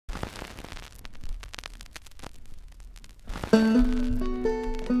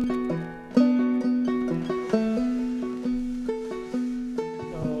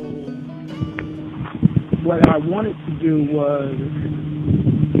what I wanted to do was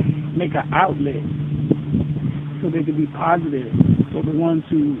make an outlet so they could be positive. So the ones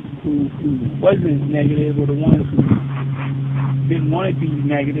who wasn't negative, or the ones who didn't want to be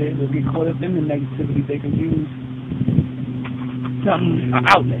negative or get caught up in the negativity, they could use some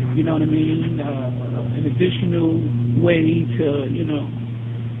outlet, you know what I mean? An additional way to,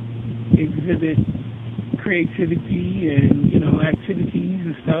 exhibit creativity and, activities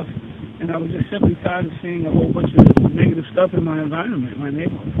and stuff. And I was just simply tired of seeing a whole bunch of negative stuff in my environment, my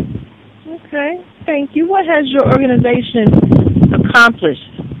neighborhood. Okay, thank you. What has your organization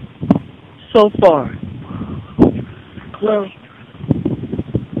accomplished so far? Well,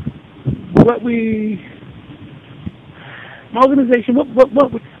 my organization,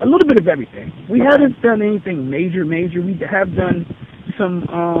 a little bit of everything. We haven't done anything major. We have done some,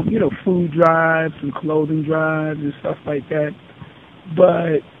 food drives, some clothing drives and stuff like that.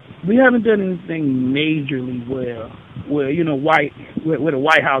 But we haven't done anything majorly where the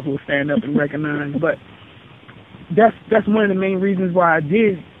White House will stand up and recognize. But that's one of the main reasons why I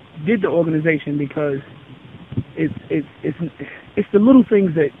did the organization, because it's the little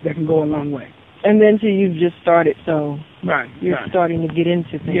things that can go a long way. And then you've just started, so you're right. starting to get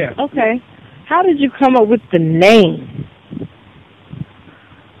into things. Yeah. Okay. How did you come up with the name?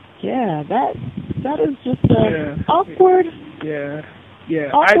 Yeah, that is just an awkward. Yeah.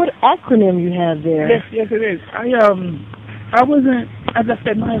 Awkward acronym you have there. Yes, it is. I wasn't, as I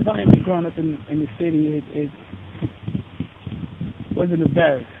said, my environment growing up in the city, it wasn't the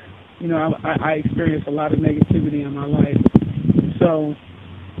best. I experienced a lot of negativity in my life. So,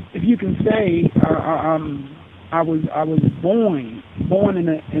 if you can say, I was born in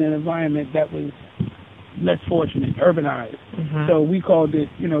an environment that was less fortunate, urbanized. Mm-hmm. So we called it,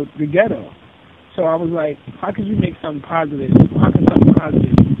 the ghetto. So I was like, how could you make something positive? How can something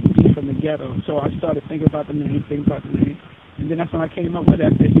positive be from the ghetto? So I started thinking about the name, and then that's when I came up with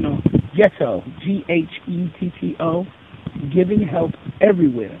that. Ghetto, GHETTO, giving help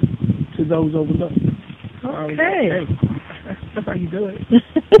everywhere to those overlooked. Okay. That's how you do it.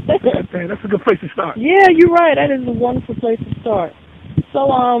 That's a good place to start. Yeah, you're right. That is a wonderful place to start. So,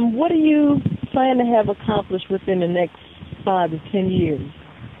 what do you plan to have accomplished within the next 5 to 10 years?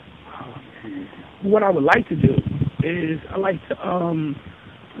 What I would like to do is I like to,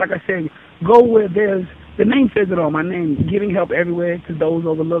 like I said, go where there's, the name says it all, my name, giving help everywhere to those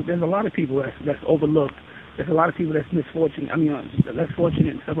overlooked. There's a lot of people that's overlooked. There's a lot of people that's less fortunate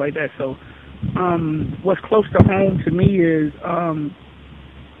and stuff like that. So what's close to home to me is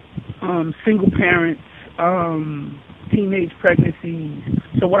single parents, teenage pregnancies.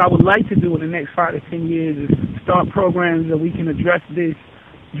 So what I would like to do in the next 5 to 10 years is start programs that we can address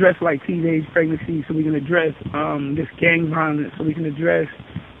like teenage pregnancy, so we can address this gang violence, so we can address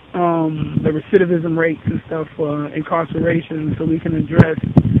the recidivism rates and stuff for incarceration, so we can address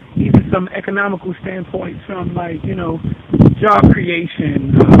even some economical standpoints from, like, job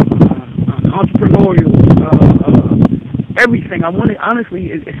creation, entrepreneurial, everything. I want to,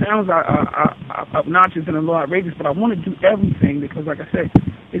 honestly, it sounds obnoxious and a little outrageous, but I want to do everything because, like I said,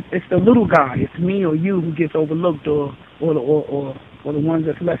 it's the little guy, it's me or you who gets overlooked, or the ones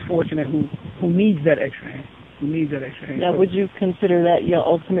that's less fortunate who needs that extra hand. Now, would you consider that your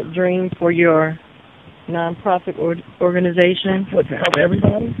ultimate dream for your nonprofit organization? What, to help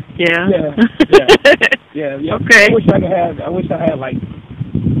everybody? Yeah. Yeah. Okay. I wish I had like,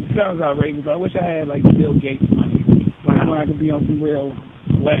 it sounds outrageous, but I wish I had like Bill Gates money. Like when I could be on some real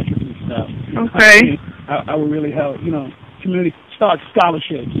philanthropy stuff. Okay. I would really help, community, start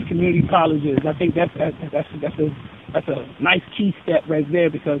scholarships, community colleges. I think that's a nice key step right there,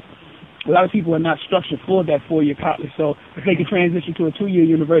 because a lot of people are not structured for that 4-year college. So if they can transition to a 2-year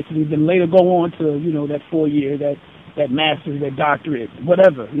university, then later go on to, that 4-year, that master's, that doctorate,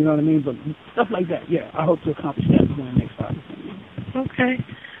 whatever, you know what I mean? But stuff like that, yeah, I hope to accomplish that within the next 5 to 10 years. Okay.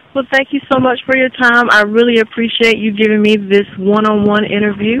 Well, thank you so much for your time. I really appreciate you giving me this one-on-one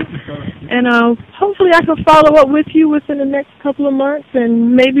interview. And hopefully I can follow up with you within the next couple of months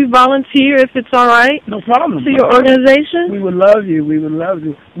and maybe volunteer if it's all right. No problem. To your organization. We would love you.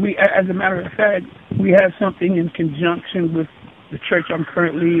 We, as a matter of fact, we have something in conjunction with the church I'm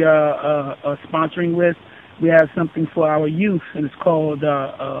currently sponsoring with. We have something for our youth, and it's called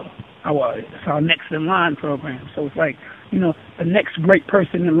our Next in Line program. So it's like, the next great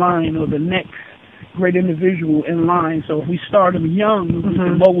person in line, or the next great individual in line. So if we start them young, we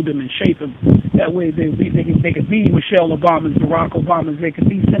can mold them and shape them. That way they could be Michelle Obamas, Barack Obamas. They could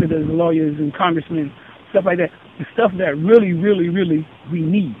be senators, lawyers, and congressmen, stuff like that. The stuff that really, really, really we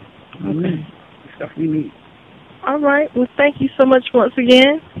need. The stuff we need. All right. Well, thank you so much once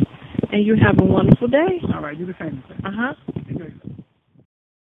again. And you have a wonderful day. All right, do the same. Uh-huh.